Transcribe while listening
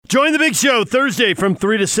Join the big show Thursday from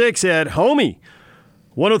 3 to 6 at Homie.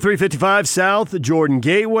 10355 South Jordan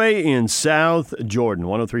Gateway in South Jordan.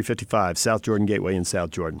 10355 South Jordan Gateway in South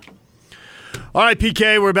Jordan. All right,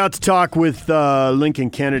 PK, we're about to talk with Lincoln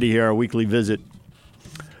Kennedy here, our weekly visit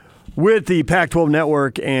with the Pac-12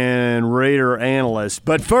 Network and Raider analyst.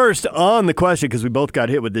 But first, on the question, because we both got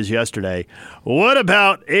hit with this yesterday, what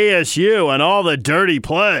about ASU and all the dirty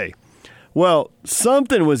play? Well,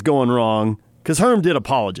 something was going wrong because Herm did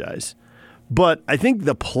apologize. But I think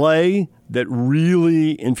the play that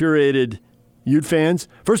really infuriated Ute fans,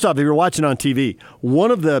 first off, if you're watching on TV,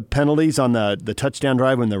 one of the penalties on the touchdown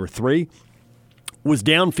drive when there were 3 was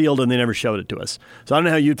downfield and they never showed it to us. So I don't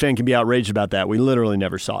know how Ute fan can be outraged about that. We literally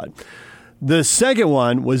never saw it. The second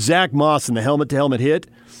one was Zach Moss and the helmet-to-helmet hit,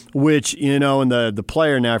 which, and the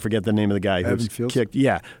player, now I forget the name of the guy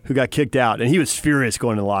who got kicked out. And he was furious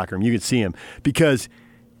going to the locker room. You could see him because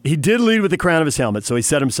he did lead with the crown of his helmet, so he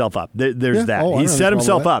set himself up. There's that. He set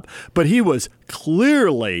himself up. But he was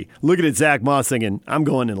clearly looking at Zach Moss thinking, I'm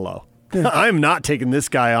going in low. I'm not taking this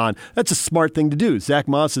guy on. That's a smart thing to do. Zach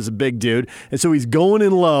Moss is a big dude, and so he's going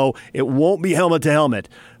in low. It won't be helmet to helmet.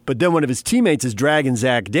 But then one of his teammates is dragging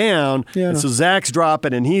Zach down, and so Zach's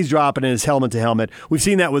dropping, and he's dropping in his helmet to helmet. We've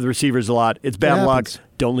seen that with receivers a lot. It's bad luck.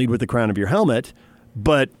 Don't lead with the crown of your helmet.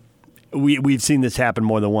 But we've seen this happen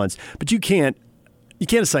more than once. But you can't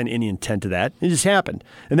assign any intent to that. It just happened.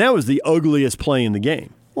 And that was the ugliest play in the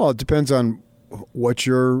game. Well, it depends on what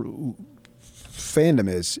your fandom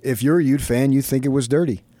is. If you're a Ute fan, you think it was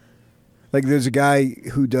dirty. Like there's a guy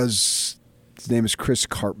who does, his name is Chris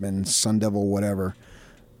Cartman, Sun Devil, whatever.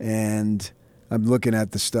 And I'm looking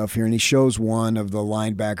at the stuff here, and he shows one of the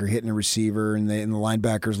linebacker hitting a receiver, and the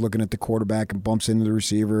linebacker's looking at the quarterback and bumps into the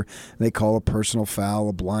receiver. And they call a personal foul,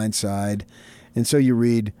 a blindside. And so you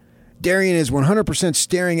read, Darian is 100%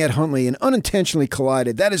 staring at Huntley and unintentionally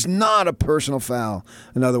collided. That is not a personal foul.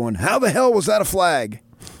 Another one, how the hell was that a flag?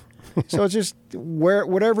 So it's just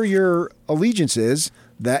whatever your allegiance is,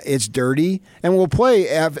 that it's dirty. And we'll play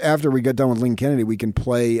after we get done with Lincoln Kennedy. We can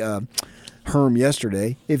play Herm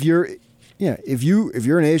yesterday. If you're an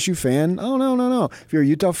ASU fan, oh no. If you're a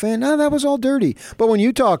Utah fan, no, that was all dirty. But when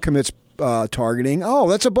Utah commits targeting, oh,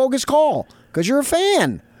 that's a bogus call because you're a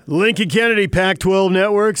fan. Lincoln Kennedy, Pac-12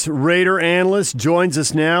 Network's Raider analyst, joins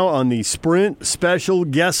us now on the Sprint Special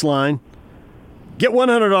Guest Line. Get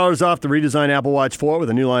 $100 off the redesigned Apple Watch 4 with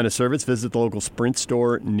a new line of service. Visit the local Sprint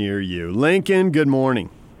store near you. Lincoln, good morning.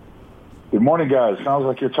 Good morning, guys. Sounds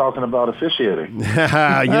like you're talking about officiating.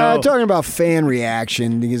 Talking about fan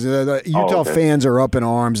reaction because the Utah fans are up in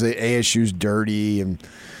arms that ASU's dirty and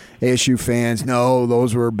ASU fans, no,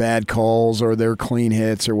 those were bad calls or they're clean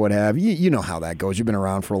hits or what have you. You know how that goes. You've been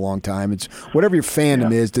around for a long time. It's whatever your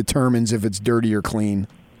fandom is determines if it's dirty or clean.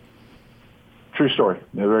 True story.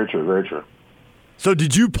 Yeah, very true. Very true. So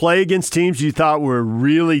did you play against teams you thought were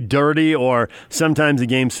really dirty, or sometimes the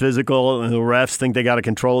game's physical and the refs think they got to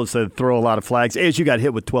control it, so they throw a lot of flags? ASU got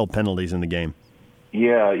hit with 12 penalties in the game.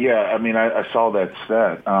 Yeah. I mean, I saw that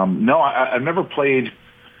stat. No, I've never played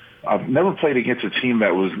against a team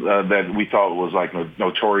that was that we thought was like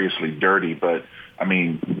notoriously dirty. But I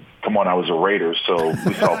mean, come on, I was a Raider, so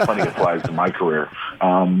we saw plenty of flags in my career,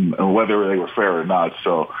 whether they were fair or not.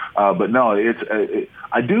 So, but no,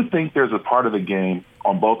 I do think there's a part of the game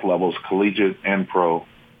on both levels, collegiate and pro,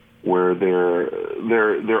 where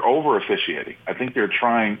they're over officiating. I think they're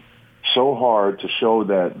trying so hard to show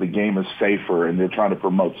that the game is safer, and they're trying to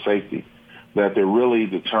promote safety, that they're really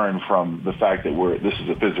deterring from the fact that this is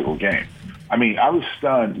a physical game. I mean, I was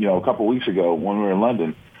stunned, a couple weeks ago when we were in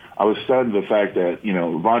London. I was stunned the fact that,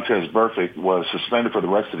 Vontaze Burfict was suspended for the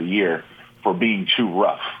rest of the year for being too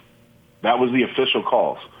rough. That was the official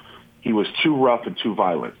calls. He was too rough and too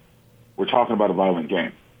violent. We're talking about a violent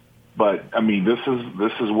game. But, I mean, this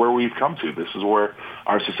is where we've come to. This is where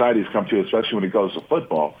our society has come to, especially when it goes to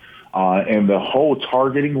football. And the whole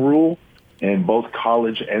targeting rule in both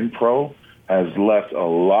college and pro has left a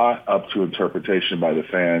lot up to interpretation by the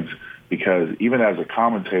fans, because even as a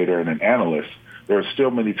commentator and an analyst, there are still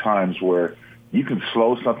many times where you can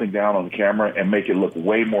slow something down on camera and make it look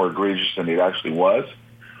way more egregious than it actually was.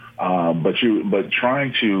 But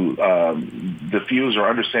trying to diffuse or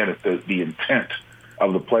understand that the intent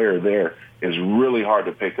of the player there is really hard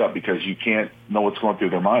to pick up, because you can't know what's going through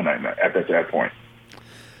their mind at that point.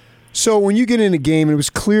 So when you get in a game, it was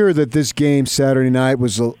clear that this game Saturday night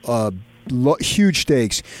was huge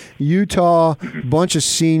stakes. Utah, bunch of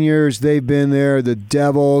seniors, they've been there. The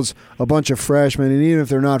Devils, a bunch of freshmen, and even if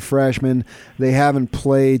they're not freshmen, they haven't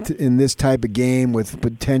played in this type of game with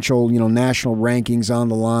potential, national rankings on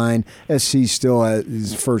the line. SC still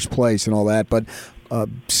is first place and all that, but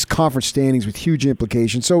conference standings with huge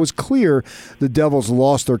implications. So it was clear the Devils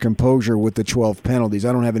lost their composure with the 12 penalties.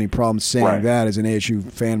 I don't have any problem saying that as an ASU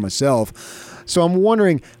fan myself. So I'm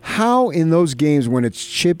wondering how in those games when it's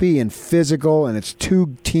chippy and physical and it's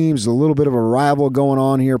two teams, a little bit of a rival going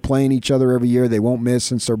on here, playing each other every year, they won't miss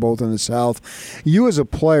since they're both in the South. You as a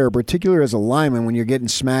player, particularly as a lineman, when you're getting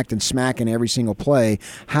smacked and smacking every single play,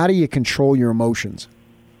 how do you control your emotions?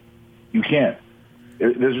 You can't.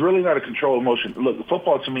 There's really not a controlled emotion. Look,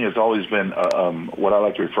 football to me has always been what I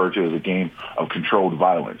like to refer to as a game of controlled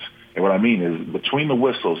violence. And what I mean is between the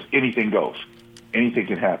whistles, anything goes. Anything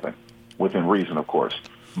can happen. Within reason, of course.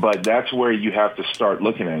 But that's where you have to start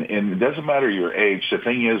looking at it. And it doesn't matter your age. The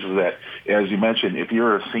thing is that, as you mentioned, if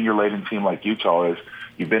you're a senior-laden team like Utah is,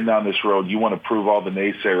 you've been down this road, you want to prove all the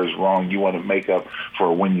naysayers wrong, you want to make up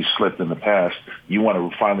for when you slipped in the past, you want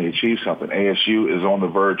to finally achieve something. ASU is on the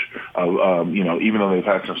verge of, even though they've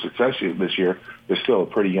had some success this year, they're still a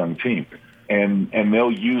pretty young team. And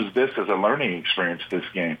they'll use this as a learning experience, this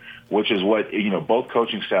game, which is what, both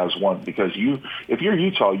coaching staffs want. Because if you're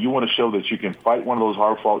Utah, you want to show that you can fight one of those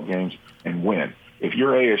hard-fought games and win. If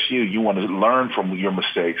you're ASU, you want to learn from your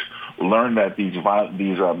mistakes, learn that these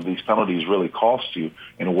penalties really cost you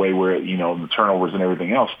in a way where, the turnovers and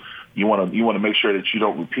everything else, you want to make sure that you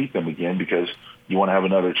don't repeat them again because you want to have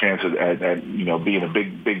another chance at being a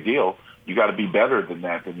big deal. You got to be better than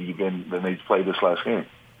that than they played this last game.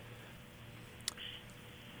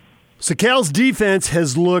 So Cal's defense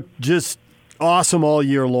has looked just awesome all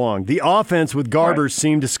year long. The offense with Garber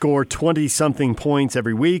seemed to score 20-something points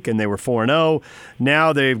every week, and they were 4-0.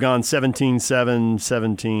 Now they've gone 17-7,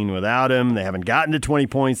 17 without him. They haven't gotten to 20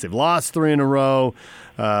 points. They've lost 3 in a row.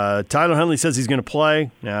 Tyler Huntley says he's going to play.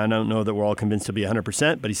 Now, I don't know that we're all convinced he'll be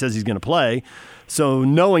 100%, but he says he's going to play. So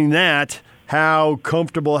knowing that, how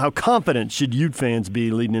comfortable, how confident should Ute fans be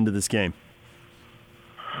leading into this game?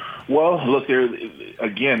 Well, look,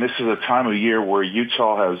 again, this is a time of year where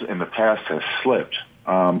Utah in the past has slipped,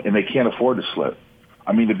 and they can't afford to slip.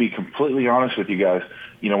 I mean, to be completely honest with you guys,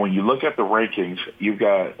 when you look at the rankings, you've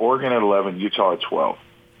got Oregon at 11, Utah at 12.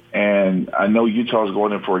 And I know Utah is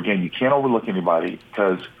going in for, again, you can't overlook anybody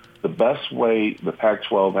because the best way the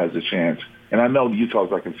Pac-12 has a chance, and I know Utah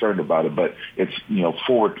is not concerned about it, but it's,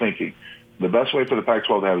 forward thinking. The best way for the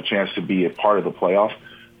Pac-12 to have a chance to be a part of the playoff,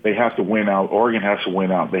 they have to win out. Oregon has to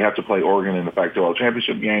win out. They have to play Oregon in the Pac-12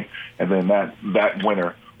 championship game, and then that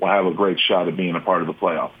winner will have a great shot at being a part of the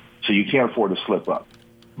playoff. So you can't afford to slip up.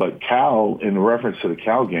 But Cal, in reference to the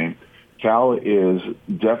Cal game, Cal is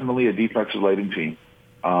definitely a defensive-laden team.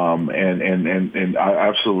 And I'm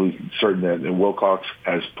absolutely certain that Wilcox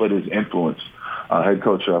has put his influence, head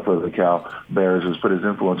coach for the Cal Bears has put his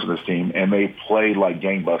influence in this team, and they play like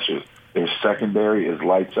gangbusters. Their secondary is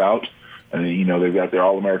lights out. And, they've got their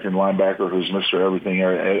All-American linebacker who's Mr. Everything,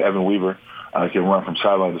 Evan Weaver, can run from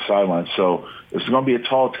sideline to sideline. So it's going to be a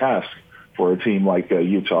tall task for a team like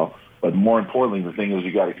Utah. But more importantly, the thing is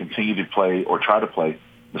you got to continue to play or try to play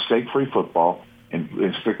mistake-free football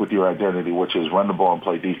and stick with your identity, which is run the ball and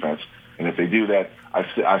play defense. And if they do that,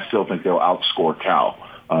 I still think they'll outscore Cal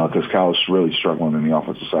because Cal is really struggling in the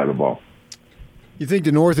offensive side of the ball. You think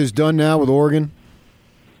the North is done now with Oregon?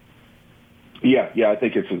 Yeah, I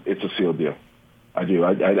think it's a sealed deal. I do.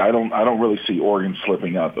 I don't really see Oregon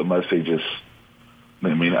slipping up unless they just,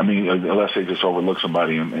 unless they just overlook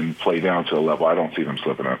somebody and play down to a level. I don't see them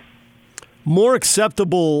slipping up. More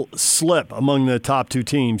acceptable slip among the top two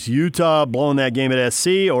teams: Utah blowing that game at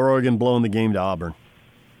SC, or Oregon blowing the game to Auburn.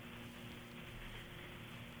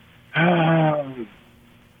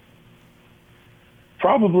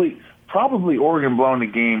 Probably Oregon blowing the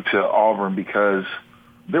game to Auburn because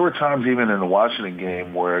there were times even in the Washington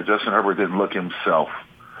game where Justin Herbert didn't look himself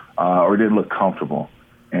or didn't look comfortable.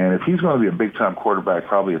 And if he's going to be a big-time quarterback,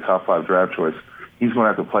 probably a top-5 draft choice, he's going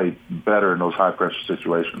to have to play better in those high-pressure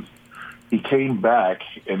situations. He came back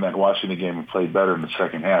in that Washington game and played better in the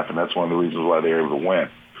second half, and that's one of the reasons why they were able to win.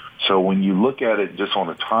 So when you look at it just on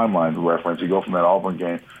a timeline reference, you go from that Auburn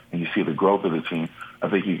game and you see the growth of the team, I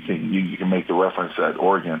think you can make the reference that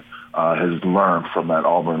Oregon has learned from that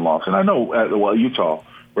Auburn loss. And I know, Utah,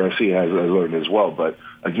 where I see has learned as well. But,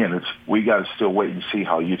 again, we got to still wait and see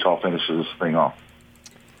how Utah finishes this thing off.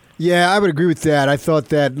 Yeah, I would agree with that. I thought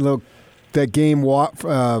that game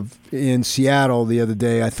in Seattle the other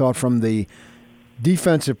day, I thought from the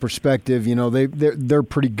defensive perspective, they're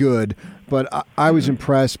pretty good. But I was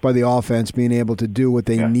impressed by the offense being able to do what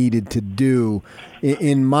they needed to do.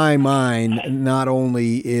 In my mind, not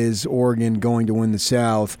only is Oregon going to win the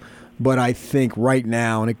South, but I think right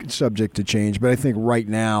now, and it's subject to change, but I think right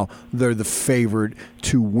now they're the favorite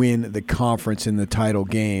to win the conference in the title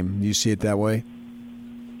game. Do you see it that way?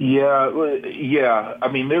 Yeah.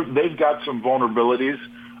 I mean, they've got some vulnerabilities.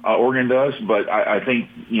 Oregon does, but I think,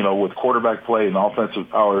 with quarterback play and offensive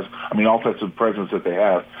presence that they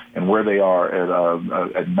have and where they are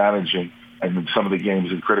at managing and some of the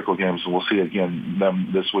games and critical games, and we'll see again them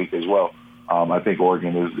this week as well. I think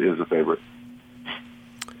Oregon is a favorite.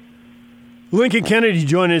 Lincoln Kennedy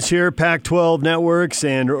joining us here, Pac-12 Networks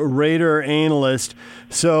and Raider analyst.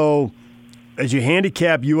 So as you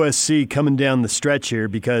handicap USC coming down the stretch here,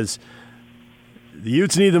 because the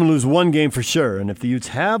Utes need them to lose one game for sure, and if the Utes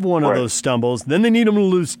have one of those stumbles, then they need them to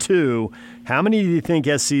lose two. How many do you think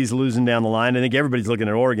SC is losing down the line? I think everybody's looking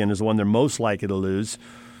at Oregon as the one they're most likely to lose.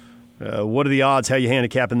 What are the odds? How are you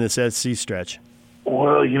handicapping this SC stretch?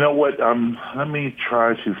 Well, you know what? Let me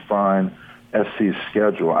try to find SC's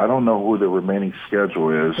schedule. I don't know who the remaining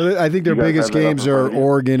schedule is. I think their biggest games are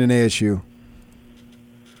Oregon and ASU.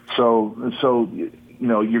 So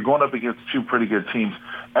you're going up against two pretty good teams.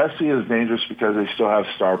 SC is dangerous because they still have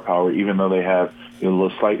star power, even though they have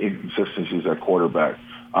little slight inconsistencies at quarterback.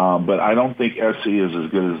 But I don't think SC is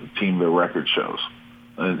as good as the team their record shows,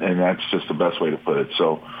 and that's just the best way to put it.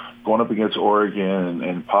 So going up against Oregon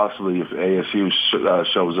and possibly if ASU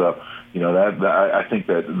shows up, I think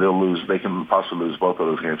that they'll lose. They can possibly lose both of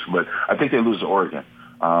those games, but I think they lose to Oregon.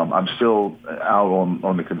 I'm still out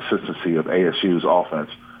on the consistency of ASU's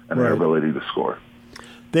offense and their ability to score.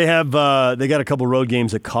 They got a couple road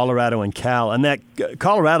games at Colorado and Cal, and that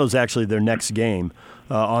Colorado's actually their next game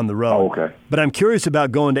on the road. Oh, okay. But I'm curious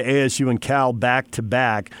about going to ASU and Cal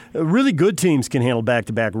back-to-back. Really good teams can handle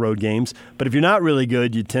back-to-back road games, but if you're not really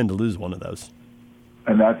good, you tend to lose one of those.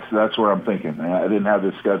 And that's where I'm thinking. I didn't have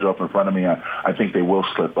this schedule up in front of me. I think they will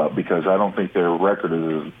slip up because I don't think their record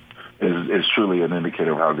is truly an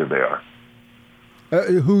indicator of how good they are.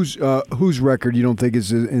 Whose record you don't think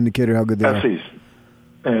is an indicator of how good they are?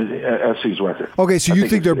 SC's record. Okay, so you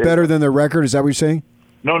think they're better than their record? Is that what you're saying?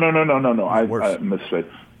 No. I missaid.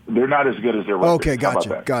 They're not as good as their record. Okay,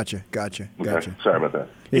 gotcha. Sorry about that.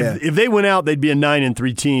 Yeah. If they went out, they'd be a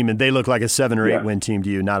 9-3 team, and they look like a 7 or 8 win team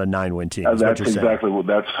to you, not a 9-win team. That's exactly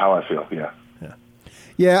that's how I feel. Yeah.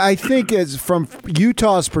 Yeah, I think it's from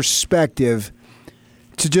Utah's perspective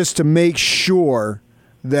to make sure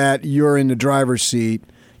that you're in the driver's seat.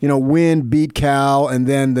 Win, beat Cal, and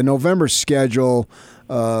then the November schedule.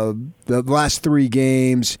 The last 3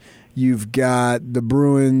 games, you've got the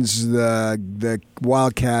Bruins, the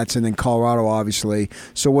Wildcats, and then Colorado, obviously.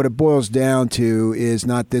 So what it boils down to is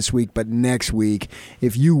not this week, but next week.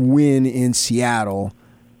 If you win in Seattle,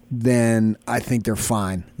 then I think they're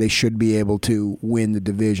fine. They should be able to win the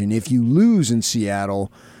division. If you lose in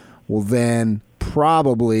Seattle, well, then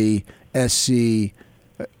probably SC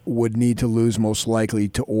would need to lose most likely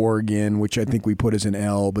to Oregon, which I think we put as an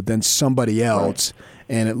L, but then somebody else.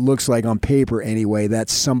 And it looks like on paper anyway, that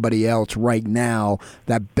somebody else right now,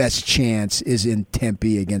 that best chance is in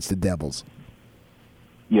Tempe against the Devils.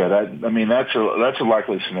 Yeah, that's a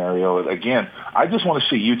likely scenario. Again, I just want to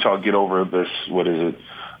see Utah get over this,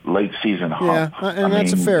 late season hump. Yeah, and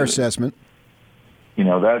that's a fair assessment.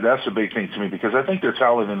 That's a big thing to me because I think they're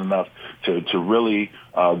talented enough to really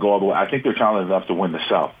go all the way. I think they're talented enough to win the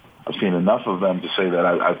South. I've seen enough of them to say that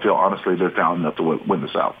I feel honestly they're talented enough to win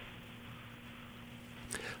the South.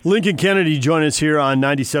 Lincoln Kennedy joining us here on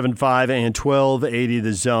 97.5 and 1280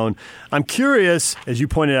 The Zone. I'm curious, as you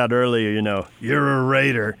pointed out earlier, you're a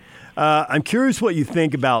Raider. I'm curious what you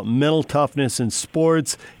think about mental toughness in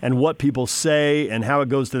sports and what people say and how it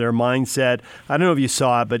goes to their mindset. I don't know if you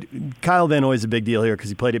saw it, but Kyle Van Noy is a big deal here because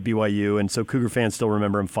he played at BYU, and so Cougar fans still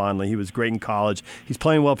remember him fondly. He was great in college. He's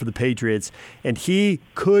playing well for the Patriots, and he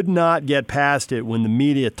could not get past it when the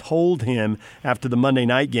media told him after the Monday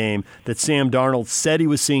night game that Sam Darnold said he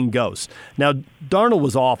was seeing ghosts. Now, Darnold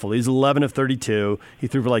was awful. He's 11 of 32. He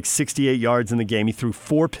threw for like 68 yards in the game. He threw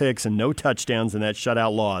 4 picks and no touchdowns in that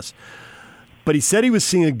shutout loss. But he said he was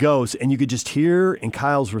seeing a ghost, and you could just hear in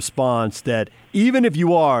Kyle's response that even if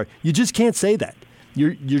you are, you just can't say that.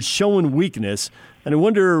 You're showing weakness, and I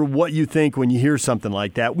wonder what you think when you hear something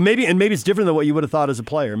like that. Maybe it's different than what you would have thought as a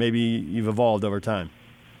player. Maybe you've evolved over time.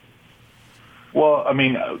 Well,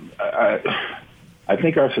 I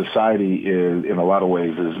think our society is, in a lot of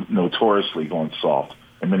ways, is notoriously going soft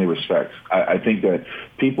in many respects. I think that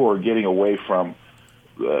people are getting away from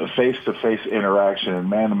face-to-face interaction and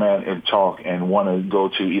man-to-man and talk and want to go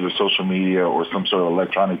to either social media or some sort of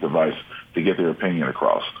electronic device to get their opinion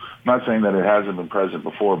across. I'm not saying that it hasn't been present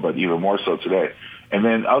before, but even more so today. And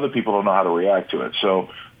then other people don't know how to react to it. So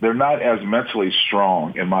they're not as mentally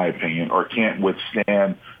strong, in my opinion, or can't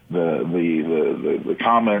withstand the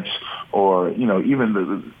comments or,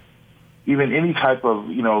 even any type of,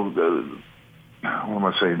 what am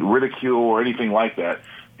I saying, ridicule or anything like that.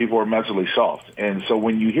 People are mentally soft. And so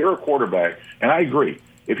when you hear a quarterback, and I agree,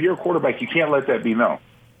 if you're a quarterback, you can't let that be known.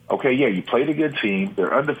 Okay, yeah, you played a good team.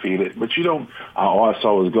 They're undefeated. But you don't, all I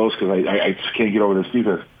saw was ghosts because I just can't get over this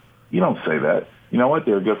defense. You don't say that. You know what?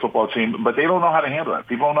 They're a good football team, but they don't know how to handle it.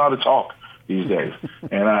 People don't know how to talk these days.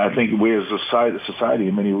 And I think we as a society,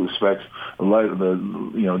 in many respects,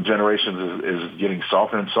 the generations is getting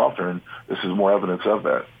softer and softer, and this is more evidence of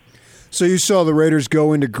that. So you saw the Raiders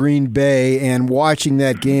go into Green Bay, and watching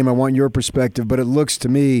that game, I want your perspective, but it looks to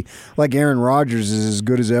me like Aaron Rodgers is as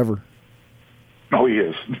good as ever. Oh, he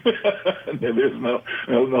is. There's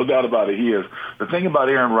no doubt about it. He is. The thing about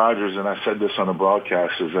Aaron Rodgers, and I said this on the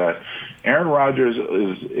broadcast, is that Aaron Rodgers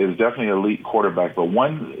is definitely an elite quarterback. But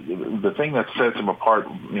the thing that sets him apart,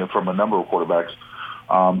 from a number of quarterbacks,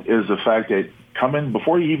 is the fact that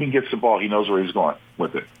before he even gets the ball, he knows where he's going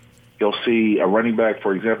with it. He'll see a running back,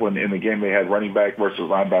 for example, in the game they had running back versus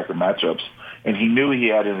linebacker matchups, and he knew he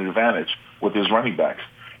had an advantage with his running backs.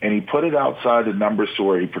 And he put it outside the numbers to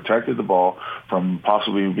where he protected the ball from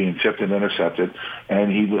possibly being tipped and intercepted,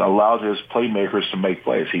 and he allowed his playmakers to make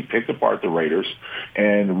plays. He picked apart the Raiders,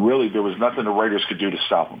 and really there was nothing the Raiders could do to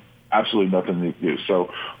stop him. Absolutely nothing they could do.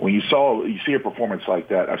 So when you see a performance like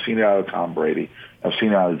that, I've seen it out of Tom Brady. I've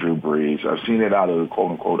seen it out of Drew Brees. I've seen it out of the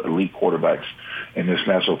quote-unquote elite quarterbacks in this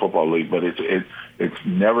National Football League. But it's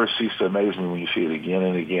never ceased to amaze me when you see it again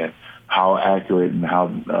and again, how accurate and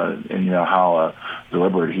how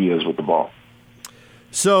deliberate he is with the ball.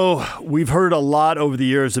 So we've heard a lot over the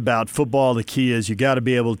years about football. The key is you got to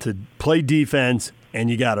be able to play defense and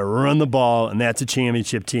you got to run the ball, and that's a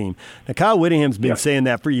championship team. Now, Kyle Whittingham's been saying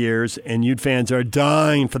that for years, and Ute fans are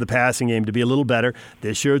dying for the passing game to be a little better.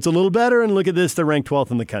 This year it's a little better, and look at this, they're ranked 12th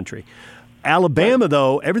in the country. Alabama,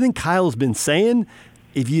 though, everything Kyle's been saying,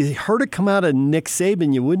 if you heard it come out of Nick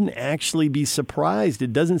Saban, you wouldn't actually be surprised.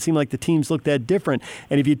 It doesn't seem like the teams look that different.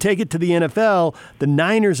 And if you take it to the NFL, the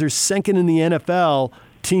Niners are second in the NFL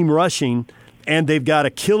team rushing, and they've got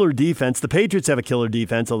a killer defense. The Patriots have a killer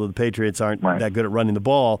defense, although the Patriots aren't that good at running the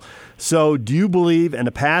ball. So do you believe in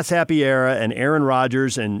a pass-happy era and Aaron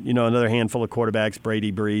Rodgers and another handful of quarterbacks,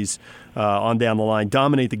 Brady, Brees, on down the line,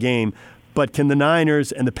 dominate the game? But can the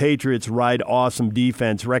Niners and the Patriots ride awesome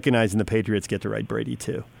defense, recognizing the Patriots get to ride Brady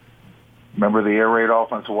too? Remember the air raid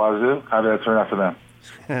offense of Wazoo? How did that turn out for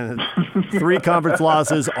them? 3 conference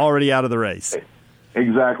losses, already out of the race.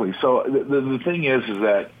 Exactly. So the thing is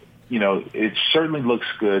that, it certainly looks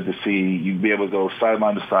good to see you be able to go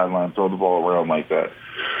sideline to sideline, throw the ball around like that.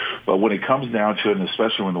 But when it comes down to it, and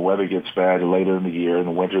especially when the weather gets bad later in the year, in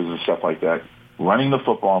the winters and stuff like that, running the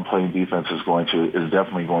football and playing defense is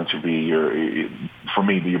definitely going to be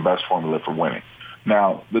your best formula for winning.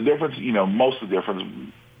 Now, the difference, most of the difference,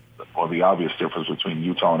 or the obvious difference between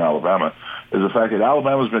Utah and Alabama is the fact that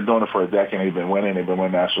Alabama's been doing it for a decade. They've been winning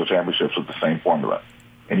national championships with the same formula.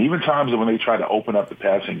 And even times when they try to open up the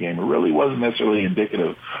passing game, it really wasn't necessarily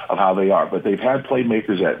indicative of how they are. But they've had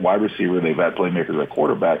playmakers at wide receiver. They've had playmakers at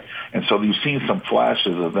quarterback. And so you've seen some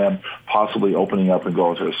flashes of them possibly opening up and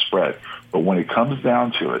going to a spread. But when it comes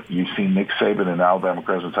down to it, you've seen Nick Saban and Alabama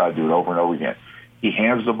Crimson Tide do it over and over again. He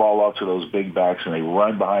hands the ball off to those big backs, and they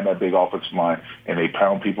run behind that big offensive line, and they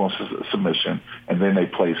pound people in submission, and then they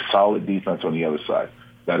play solid defense on the other side.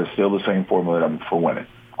 That is still the same formula for winning.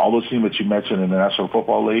 All those teams that you mentioned in the National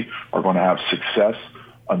Football League are going to have success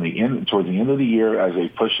towards the end of the year as they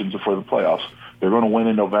push for the playoffs. They're going to win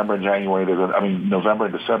in November and January. November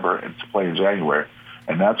and December, and to play in January,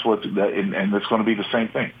 and that's and it's going to be the same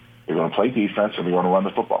thing. They're going to play defense and they're going to run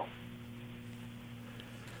the football.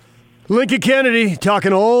 Lincoln Kennedy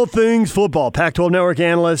talking all things football. Pac-12 Network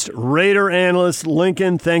analyst, Raider analyst.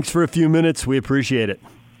 Lincoln, thanks for a few minutes. We appreciate it.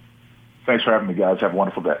 Thanks for having me, guys. Have a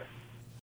wonderful day.